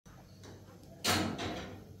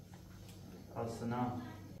Asna.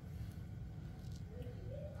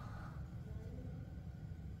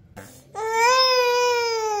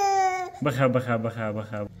 بخاب بخاب بخاب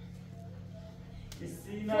بخاب.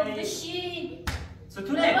 Ismail. بشین.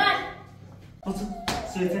 ستونه.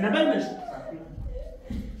 سیزنه برمش.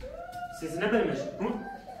 سیزنه برمش.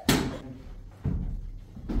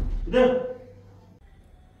 بده.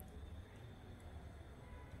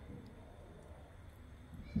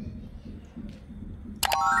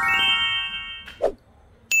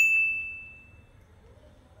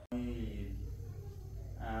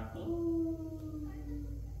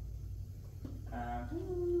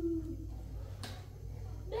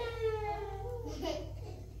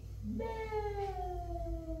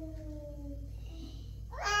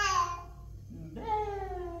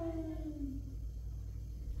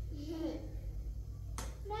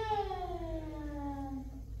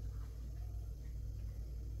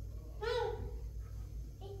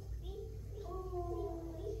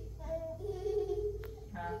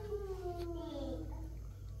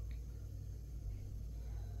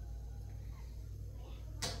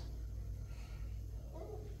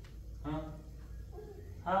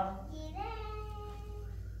 ها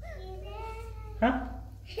ها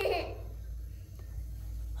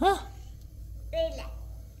ها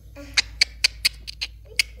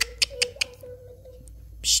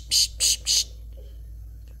بشت بشت بشت بشت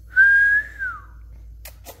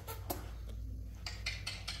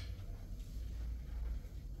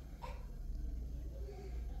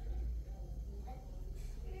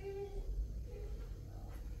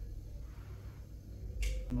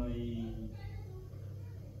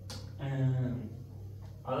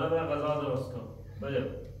حالا به غذا درست کن.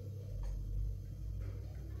 بده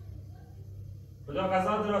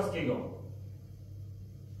غذا درست کن.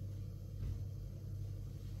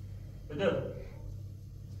 بده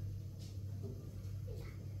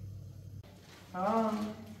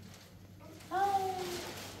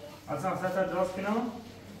اصلا ستا درست کنم.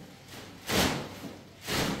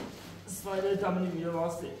 اسماعیل تمنی میره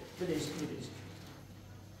واسه بدش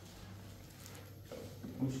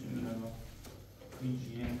خوش میدونم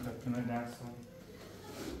اینجوری این کتمه درسون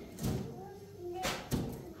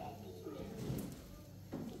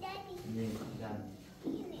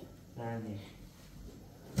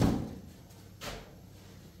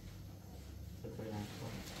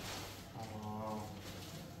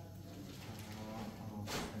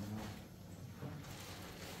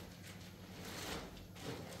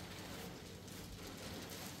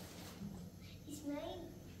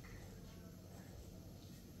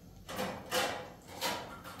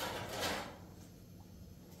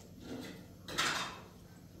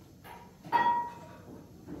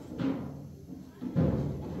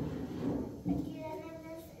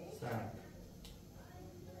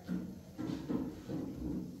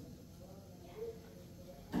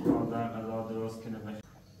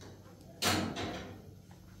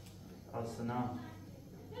نه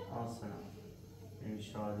آسنا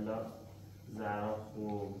انشالله زهرا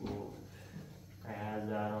خوب و اگر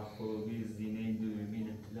زهرا خوبی زینه دومین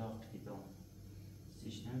اطلاق دیدم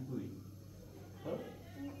سیش نگوی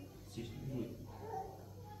سیش نگوی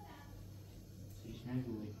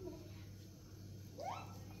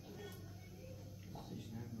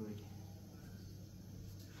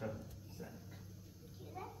خب زن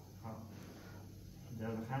ها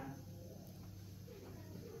اینجا بخن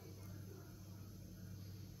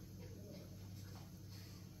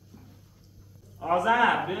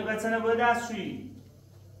آزم بینو بچنه باید دستشویی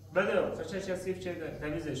بده فشه چسیف چه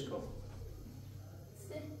تمیزش کن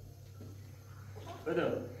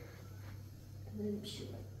بده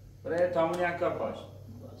برای تامون یک کار پاش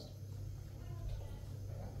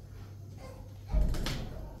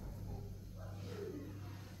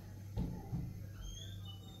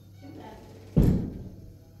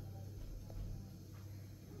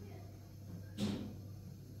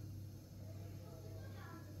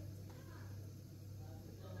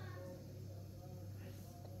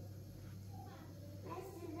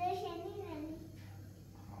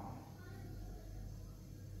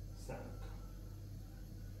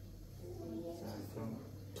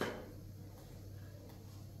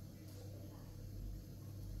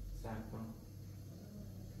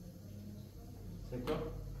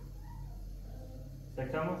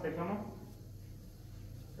Secamos.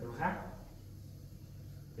 ¿Bajar?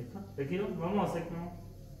 ¿Te quiero? Vamos a secamos.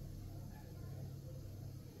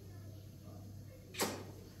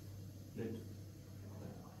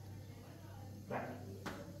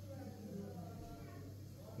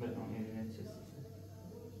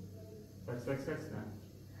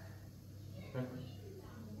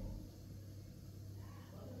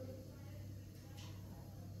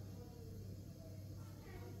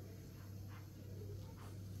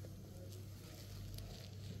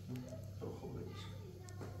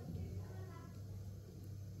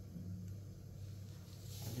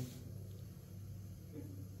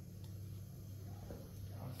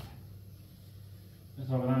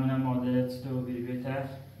 تو بری بهتر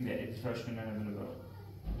بیا اتفاش کنن ندونه برو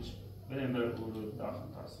بریم برو برو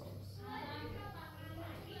داخل تاسا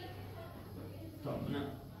طب نه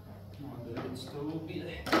ما دارید تو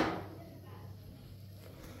بیره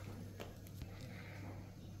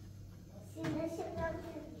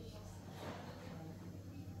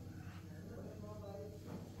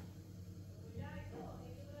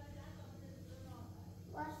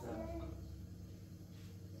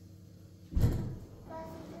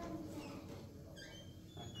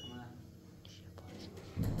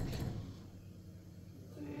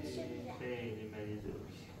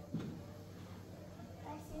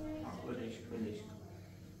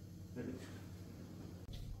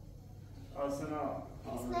آسنا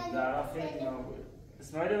زهرا خیلی نابود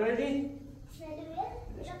اسماعیل بردی؟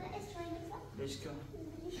 بشکن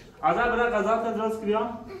آزار برای غذا تا درست کریم؟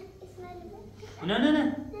 نه نه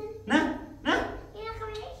نه نه نه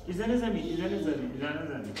ایزن زمین ایزن زمین ایزن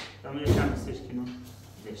زمین دامه یکم سش کنم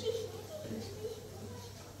بشک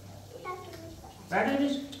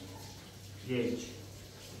بردیش یک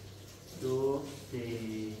دو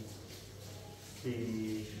سه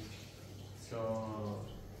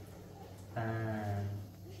چهار پنج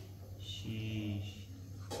شیش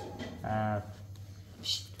هفت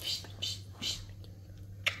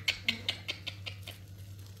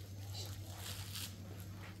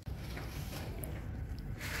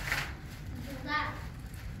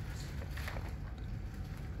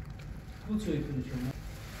Goed zo even jongen.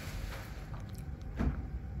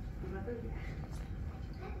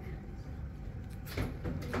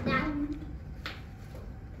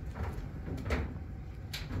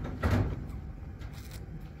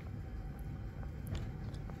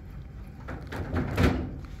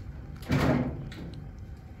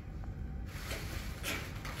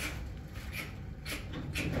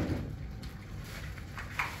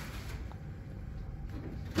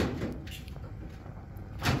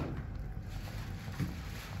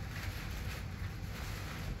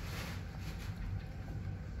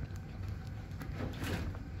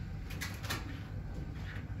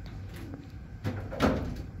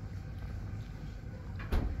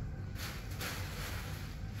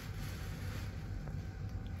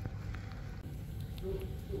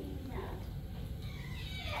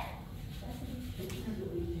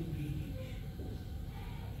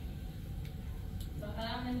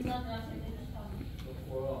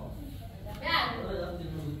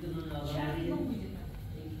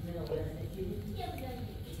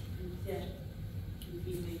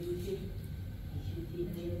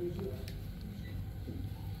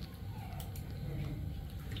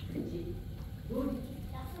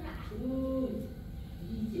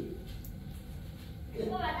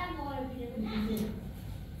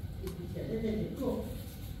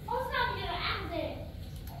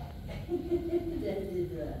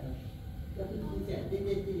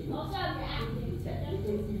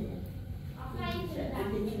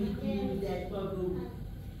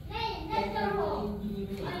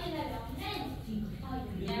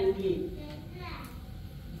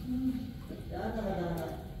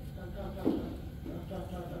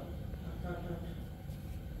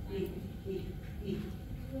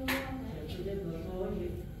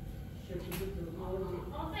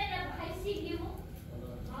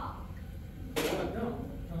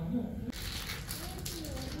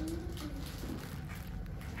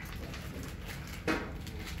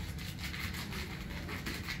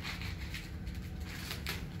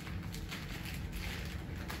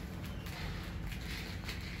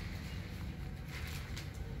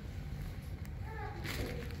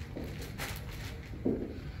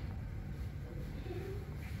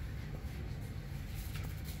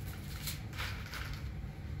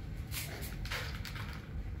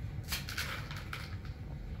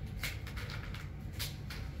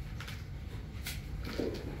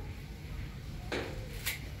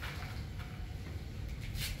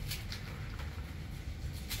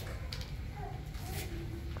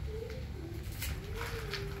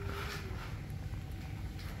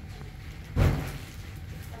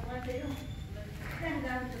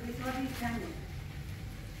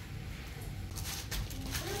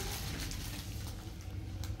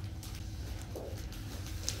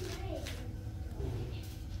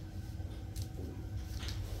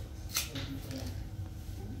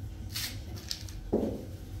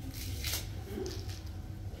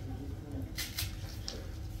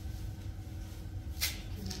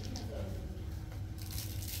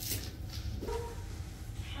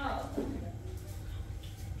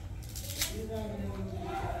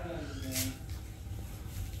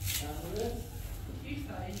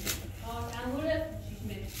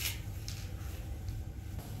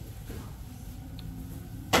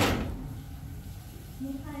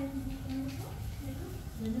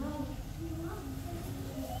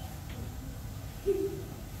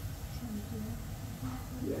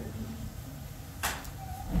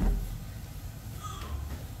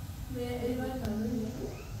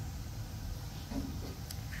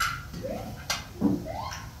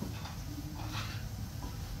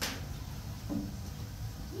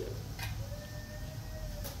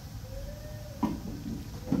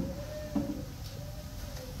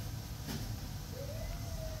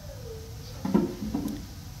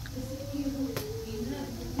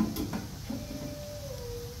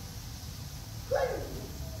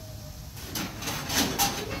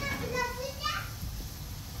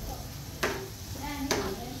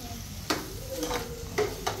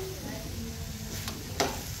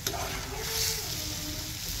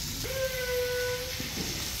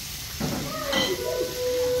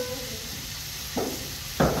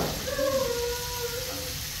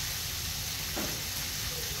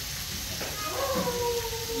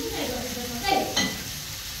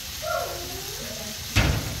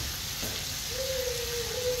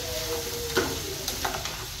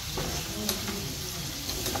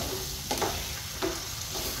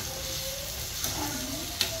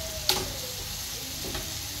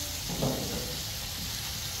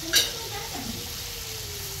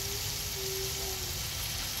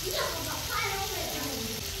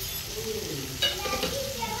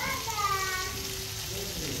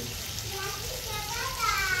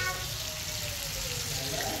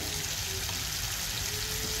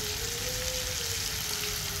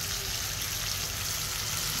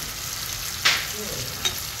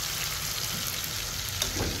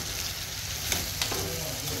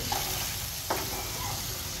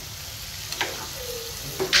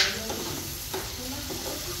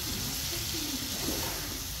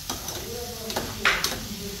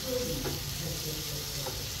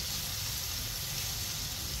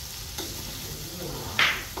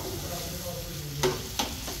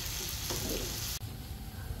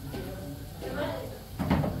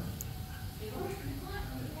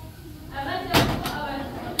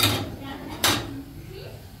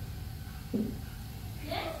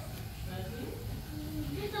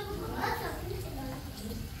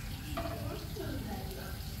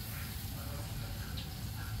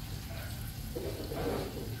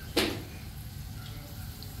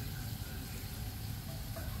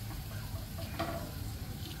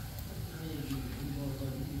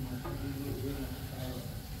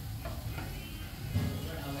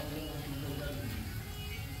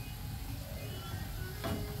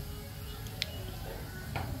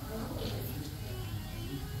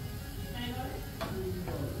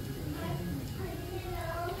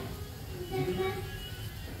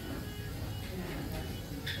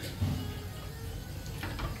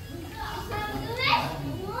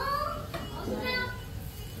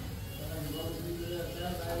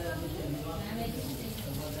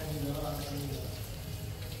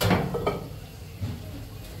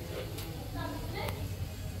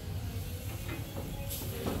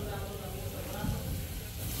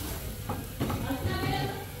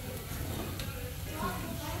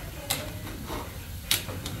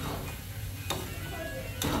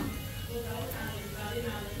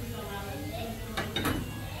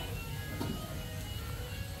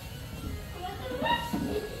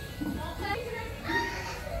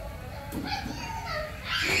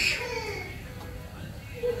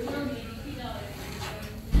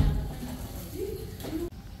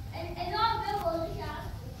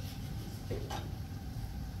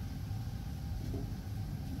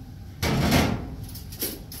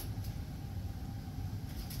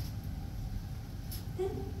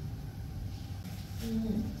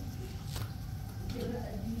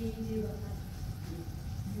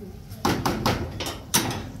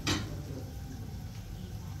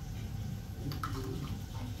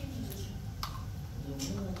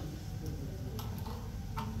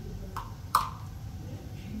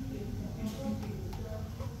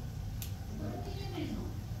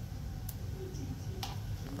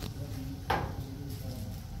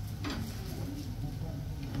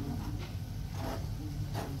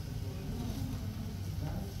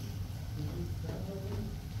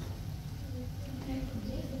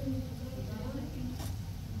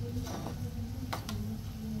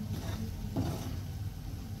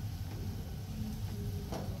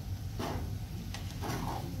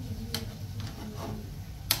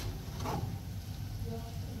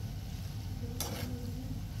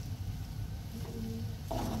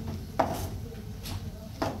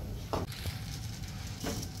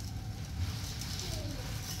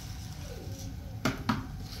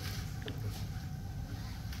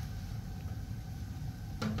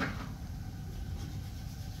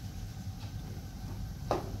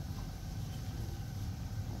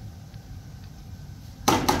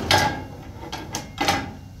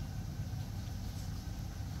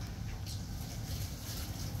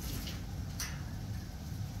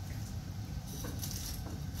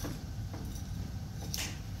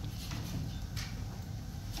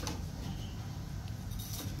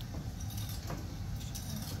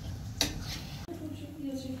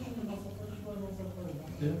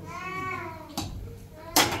 Ismail.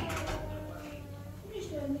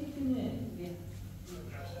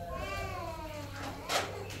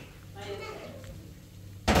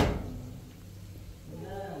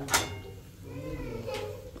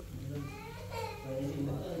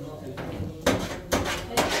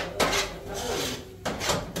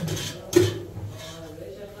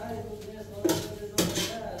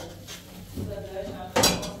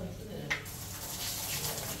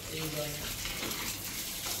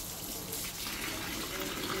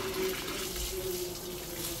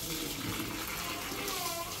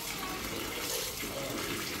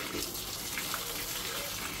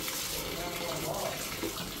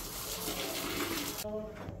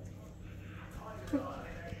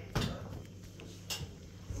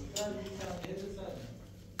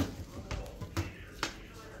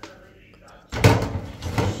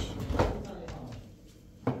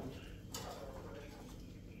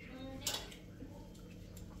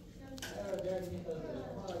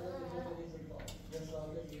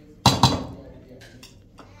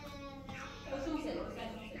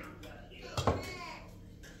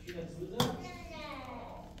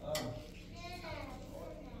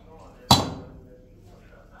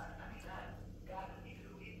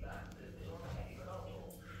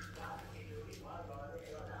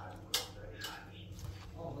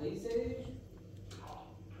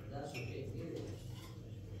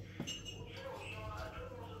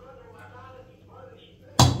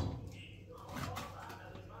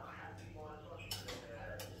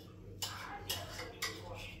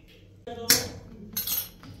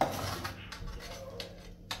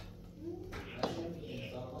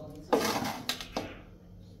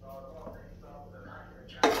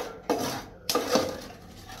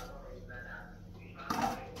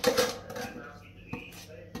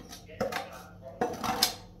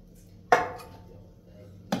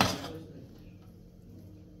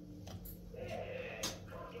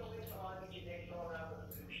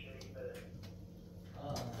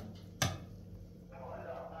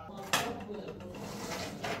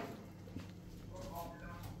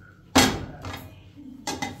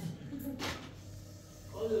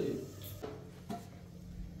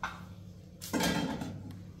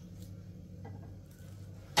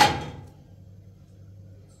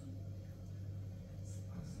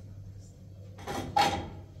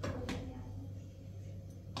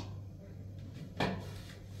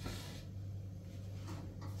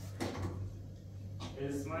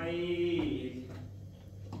 Ismail.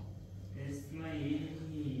 Ismail.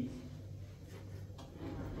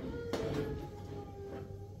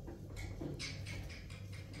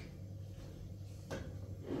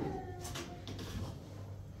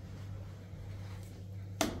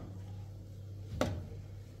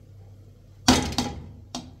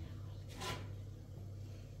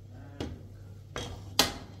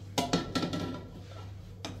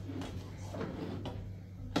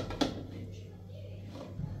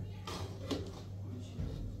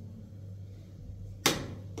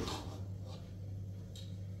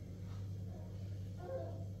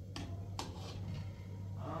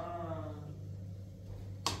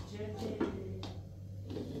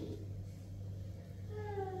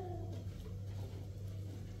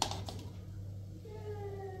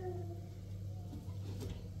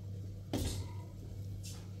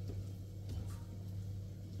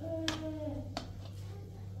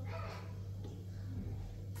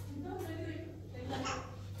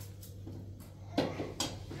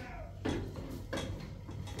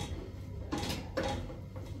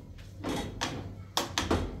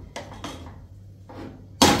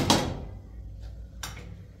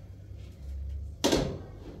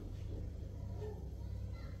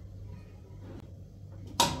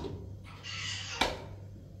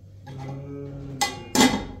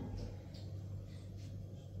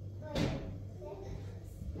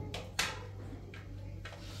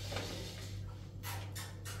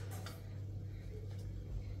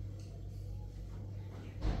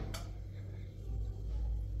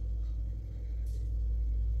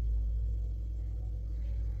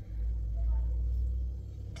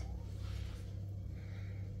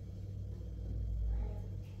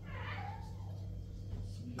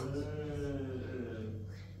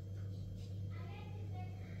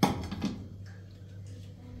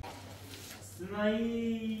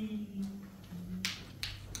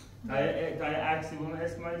 Kan je actie doen,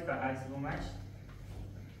 Ismail? Kan je actie doen, match?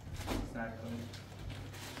 Exactly.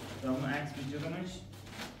 Dan een actie met je match.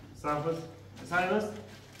 S'avonds. S'avonds.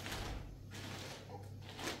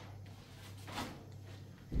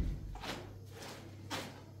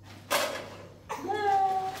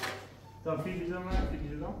 Dan filho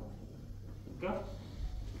dan. Oké?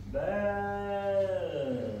 Beh.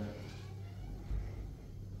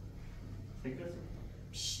 C'est quoi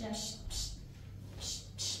ça?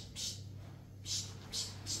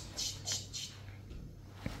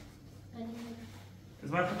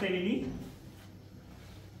 Ismail, tu t'es mis?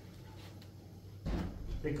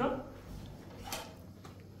 D'accord?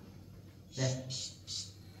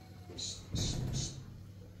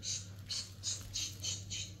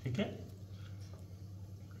 Ok?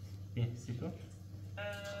 Bien, c'est toi?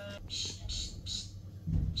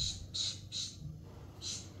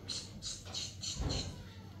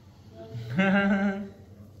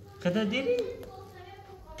 كذا ديري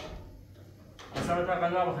أسمع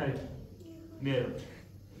تقلّع بخير بيرو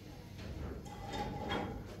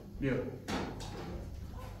بيرو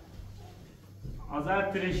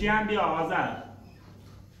آذر ترشی هم بیا آذر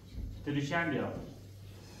ترشی هم بیا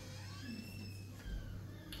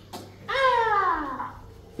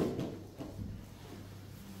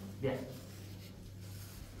بیا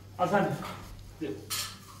آذر بیا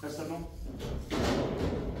بسرم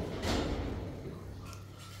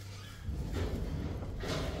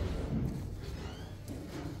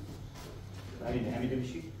همیده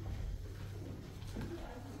بشی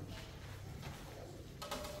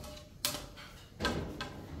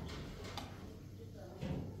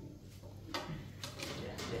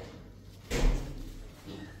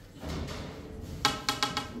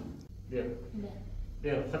بیا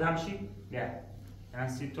بیا خود همشی بیا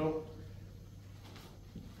یعنی تو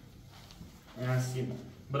یعنی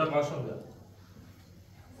برا قاشق بیا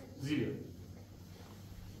زیبیا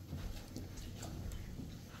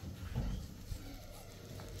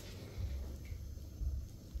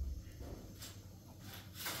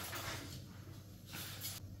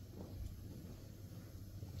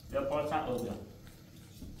یا پارچن او بیا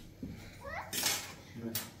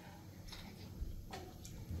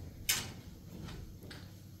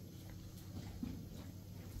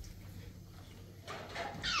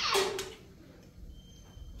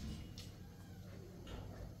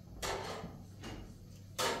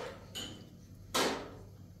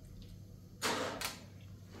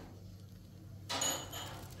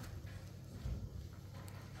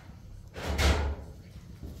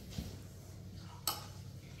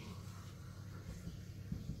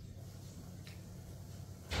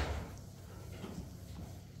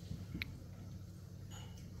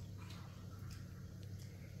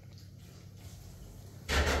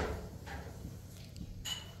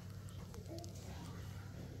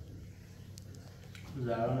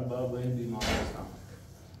زهرا باید با این بیمار هستم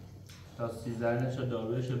تا 13 نش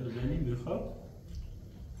دارویش رو بزنیم بخواب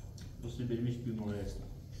بسید بریمش بیمار هستم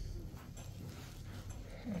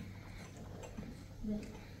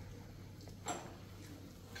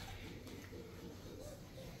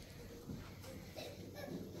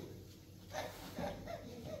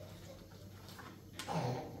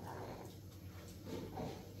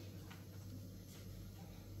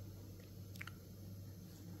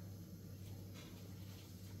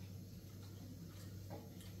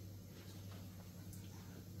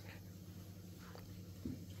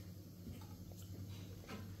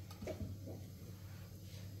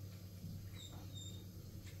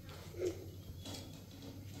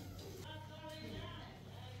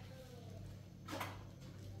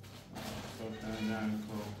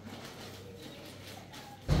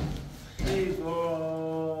ای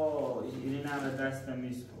وای این همه دستم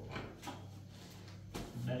میسکو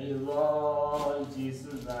ای وای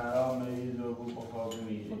جیسو زهرا مریض و بود بخواب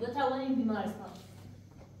میره خب بتوانیم بیمارستان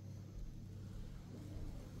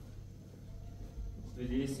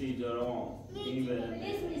بدیسی جرام این بره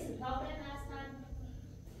نیست تابره هستن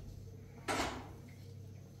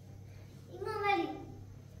ایمان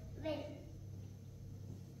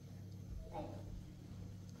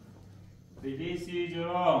ولی بدیسی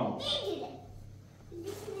جرام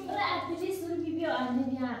برای پلیس رو بیا anne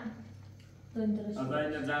بیا از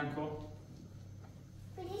این زن کو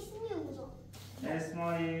پلیس میوزو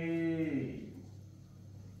اسماعیل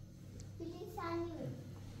پلیس سنیو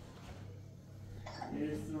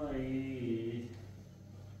اسماعیل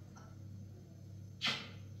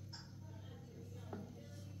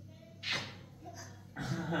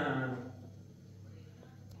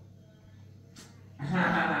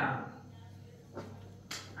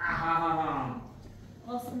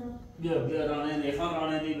Asna بیا راننده خان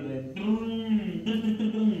راننده بره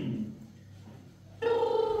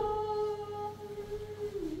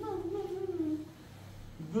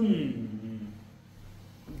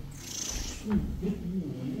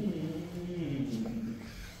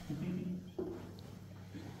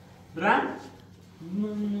برن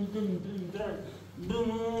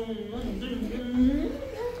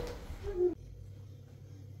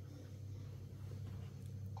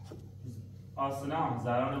آسنا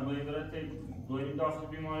زهرا رو بریم داخل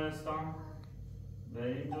بیمارستان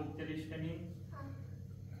بریم دکترش کنیم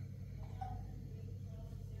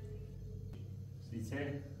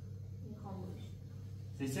سیسه میخوام بروش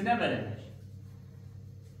سیسه نبرمش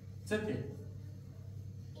چته؟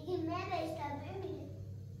 دیگه نبشتم بمیره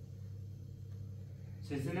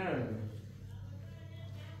سیسه نبرمش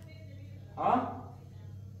ها؟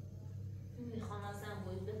 میخوام اصلا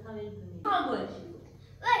بروش بخوابی میخوام بروش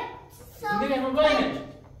وای دیگه نمون برمش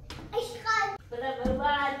اشغال برو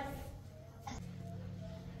بعد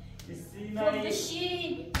اسماعیل تو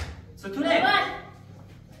بشین ستونه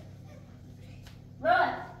برو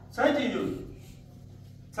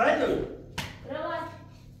سایدو برو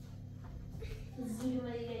زیر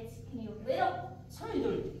مدیگه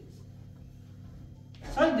تکنیو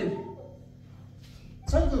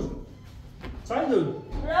برو سایدو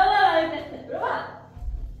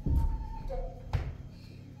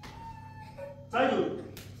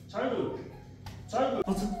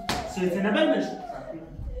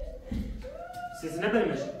سیسه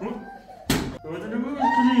نبرمش دوباره نبرمش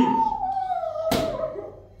کنی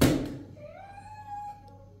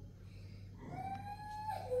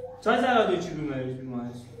چای زهرا دوی چی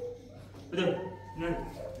بیمارش بده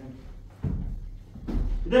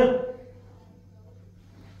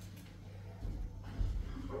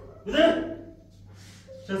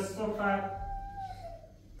چه صفت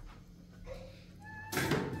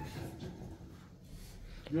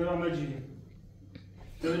Göra magia.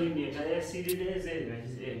 Dönünce kaya sirine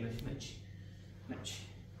zeymeş meç.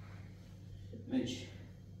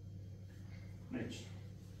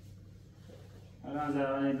 الان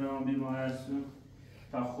زبان بیام بیمارستون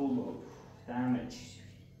تا خوب تا همه چی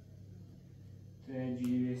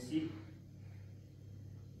توی رسی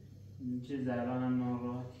چه زبان هم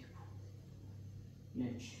ناراحتی بود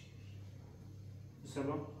نچ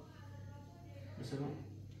بسبب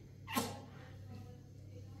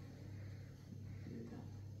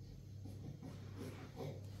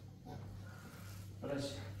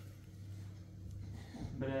برش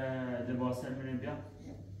برای لباسه منه بیا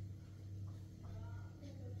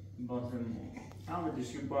بازم همه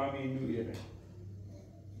دشکی با همی نویره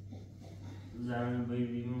زرانه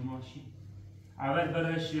بایدیم و ماشی اول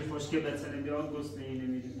برش یه خوشکه بتنه بیا گسته اینه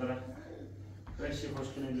میده برش یه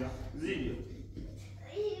خوشکه نبیا زیریو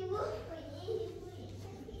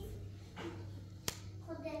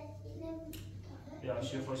بیا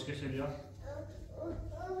شیه خوشکه شه بیا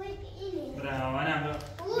برای همانم بیا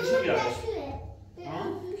بشو بیارش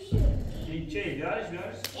این چه؟ بیارش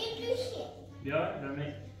بیارش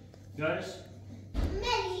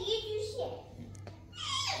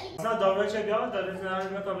اصلا داور چه بیا؟ داره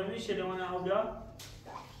زنان مکابل میشه لیمون هم بیا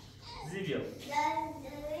زی بیا وای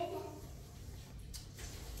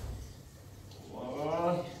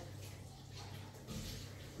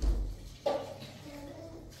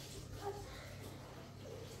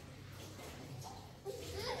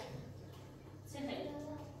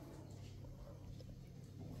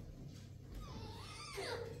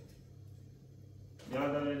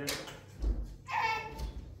یاد بده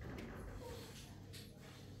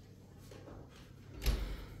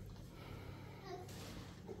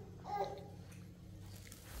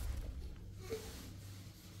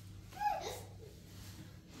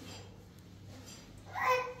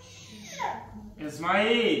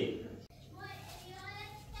اسماعیل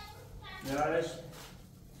بیارش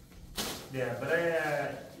بیا برای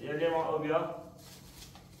یه لیمون او بیا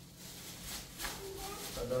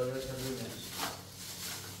داداش ببینش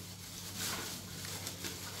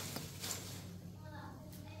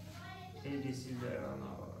خیلی سیزه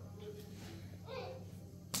انا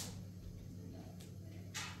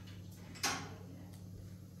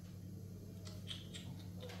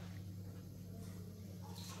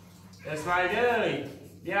اسماعیل ơi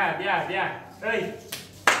bia ơi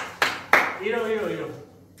ido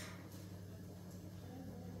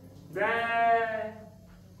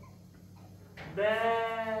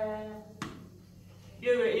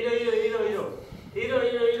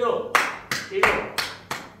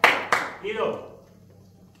ido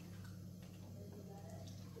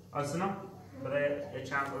Asna برای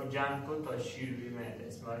چند جمع کن تا شیر بیمه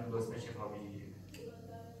اسماعیل گسته شفا بگیری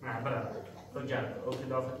نه برای تو جمع کن او که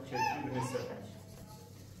داخل کشتی بینسته کنش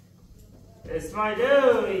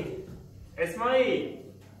اسماعیل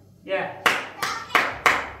یه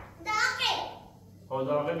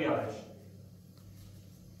داغه بیارش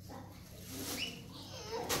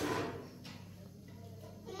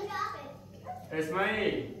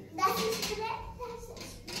اسماعیل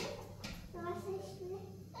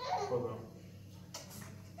خب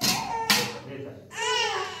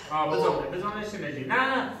بزنش نجی.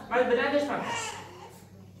 نه باید بدنش من.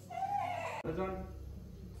 بزن.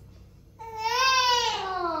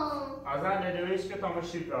 آزاد ندویش که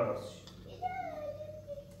تامشی دارست.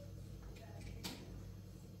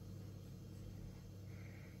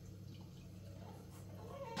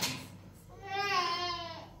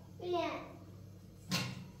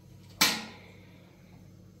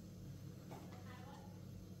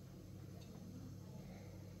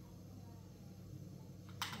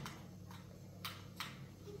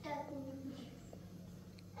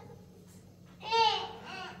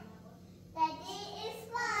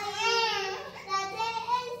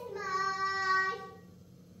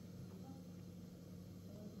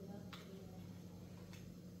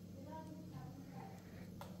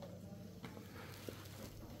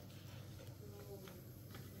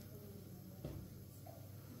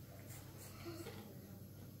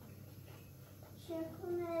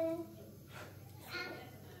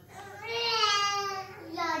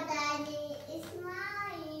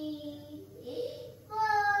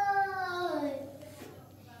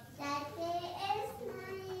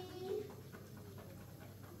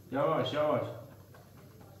 یواش یواش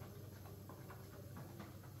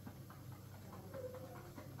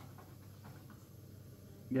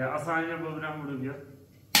بیا اصلا ببرم رو بیا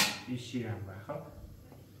بیشیرم بر خب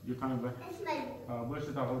دیتان بر باش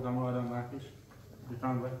تا خود دم آدم وقتش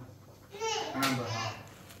دیتان بر منم بر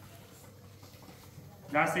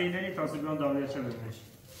دست اینه تا سبیان داویه چه بزنش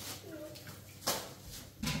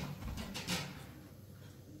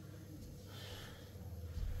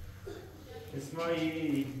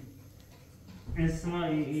اسماعیل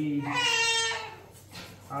اسماعیل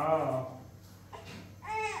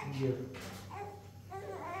بیا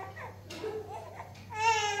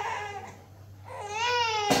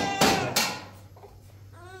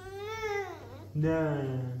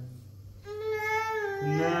نه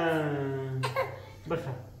نه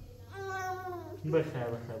بخیر بخیر بخیر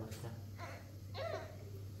بخیر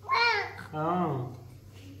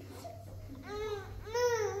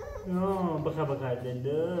بخیر بخیر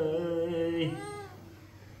دلای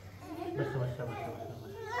بخیر بخیر بخیر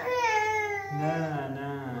نه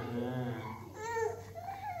نه نه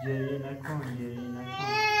گریه نکن گریه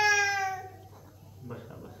نکن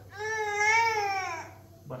بخیر بخیر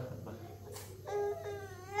بخیر بخیر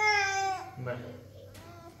بخیر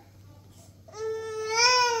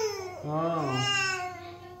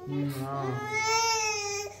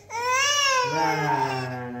نه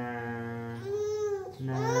نه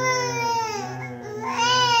نه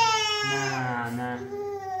نه نه نه نه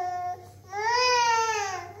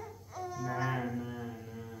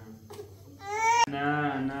نه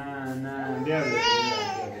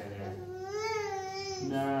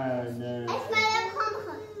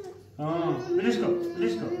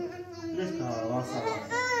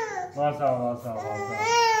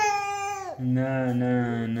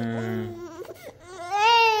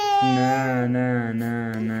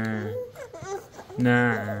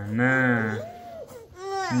نه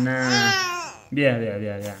نه بیا بیا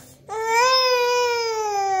بیا بیا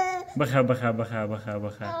بخیر بخیر بخیر بخیر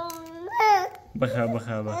بخیر بخیر بخیر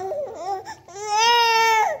بخیر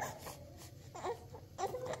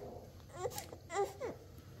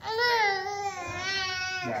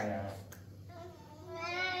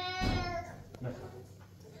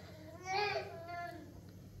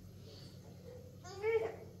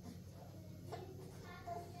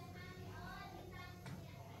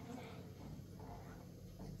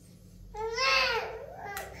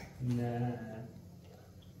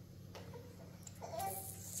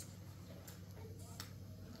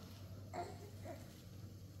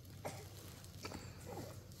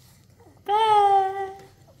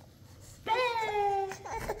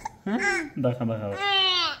بخیر بخیر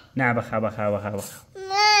نه بخیر بخیر بخیر بخیر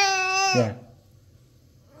بیا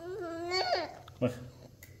بخیر بخیر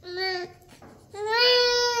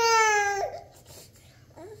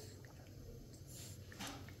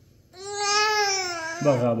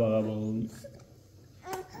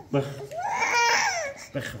بخیر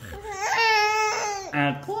بخیر بخیر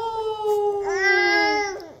اقو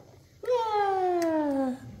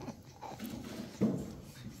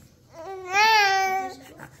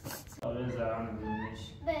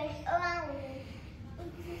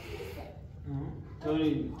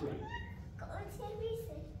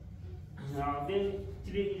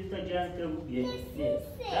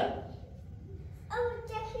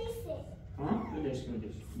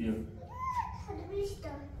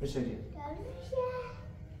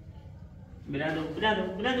بلندو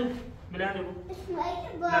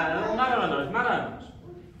نه مراناش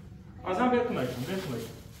آزم بکمشون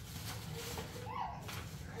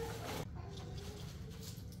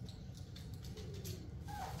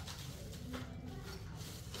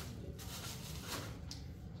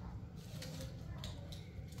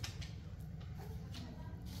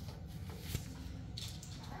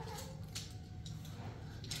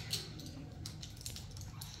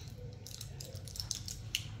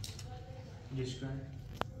گیش کن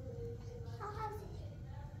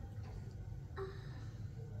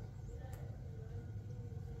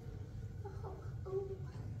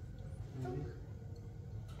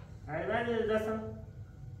ای بله دستم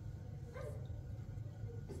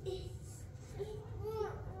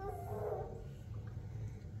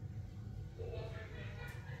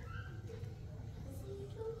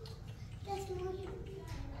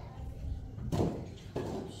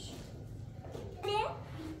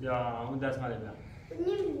یا اون دست مالی بیا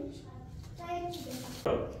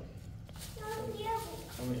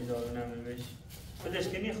همه اداره نمیش بدش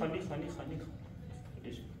که نیخوا بدش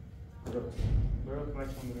برو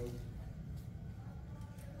کمک کن برو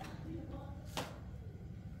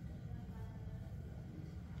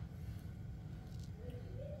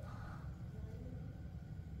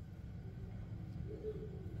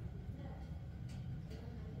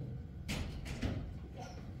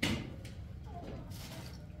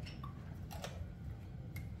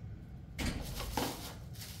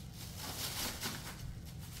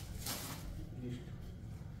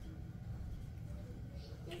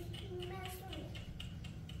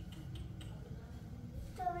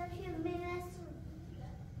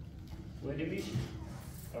ولی میشه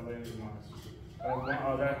آبای ماست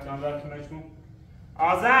آذر جاندار کمک کن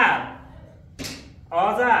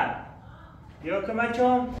آذر بیا کمک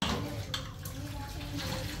کن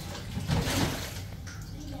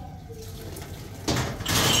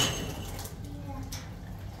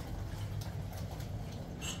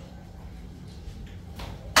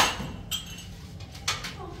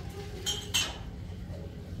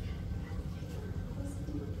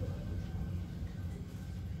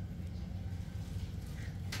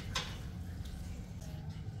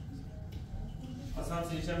Asna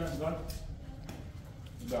sileceğim ben bak.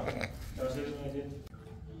 Başlayalım önce.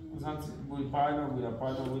 Asna bu payla.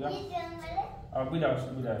 Buida.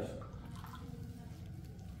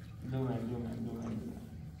 Dumen.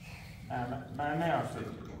 Ben ne yaptım?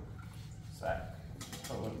 Sen.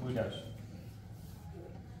 Buida.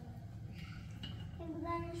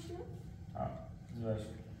 Zvaş.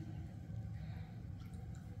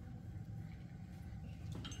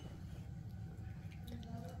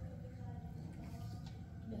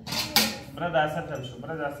 برای دستم شو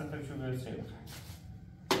برسه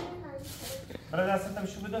برای دستم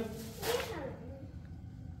شو بده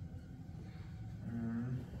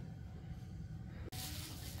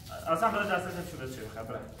اصلا برای دستم شو بده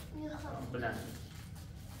خبره بلند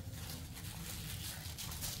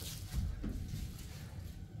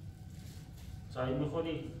چای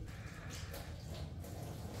میخوری؟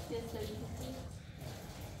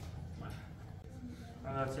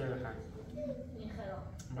 من چای بخوام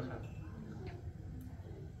بخوام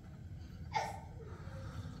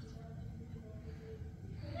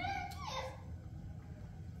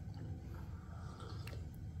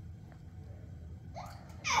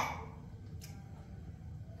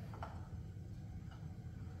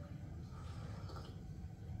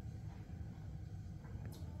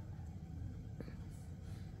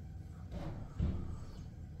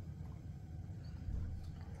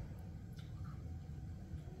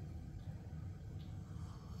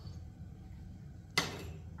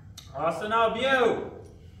Asna بیو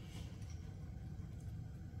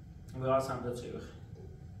واسه هم چی بخ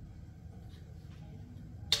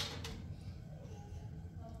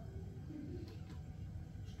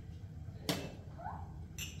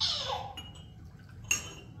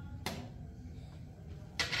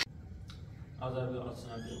آذر بیو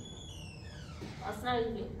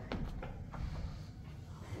Asna بیو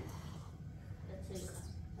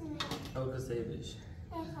او کسی بیش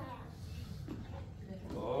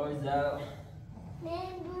وای زهرا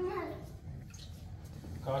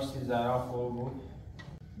کاش زهرا خوب بود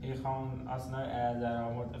میخوام اصلا زهرا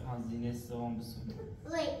بود میخوام زینه سوم بسونم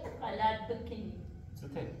غلط بکنی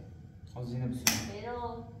چطور؟ خواهم زینه بسونم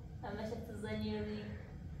برو همش تزنی رو بی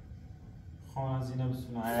خواهم زینه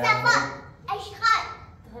بسونم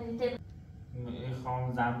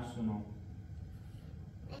میخوام زن بسونم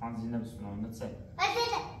خواهم زینه بسونم نتسه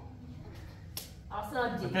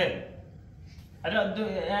اصلا جی چطور؟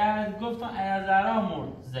 گفتم زهرا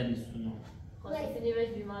مرد زنی سونم خواستی نیمش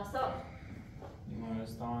بیمارستان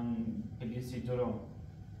بیمارستان پلیسی جلو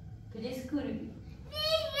پلیس کوری بی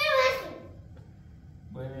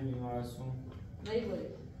باید بیمارستان بری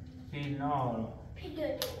پیل نارو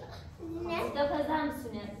دفعه زن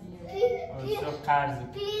سونیت بیو اصلا قرضی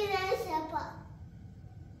پیل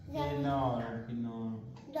نارو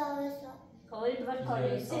کاری دفعه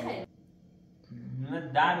کاریسی خیلی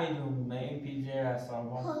 10 میلیون به این پیزه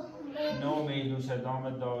حسابم 9 میلیون شدام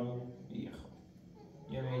دارو بیخ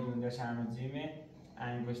 1 میلیون داشت همه جیمه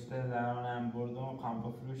انگشتر درونم بردم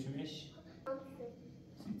قمپا فروشمش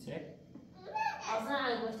چی؟ اصلا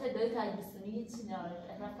انگشتر دایی تجربه هیچی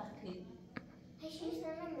نداره. اصلا فقط هیچ نیست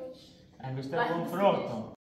نمیش. انگشتر بردم فروختم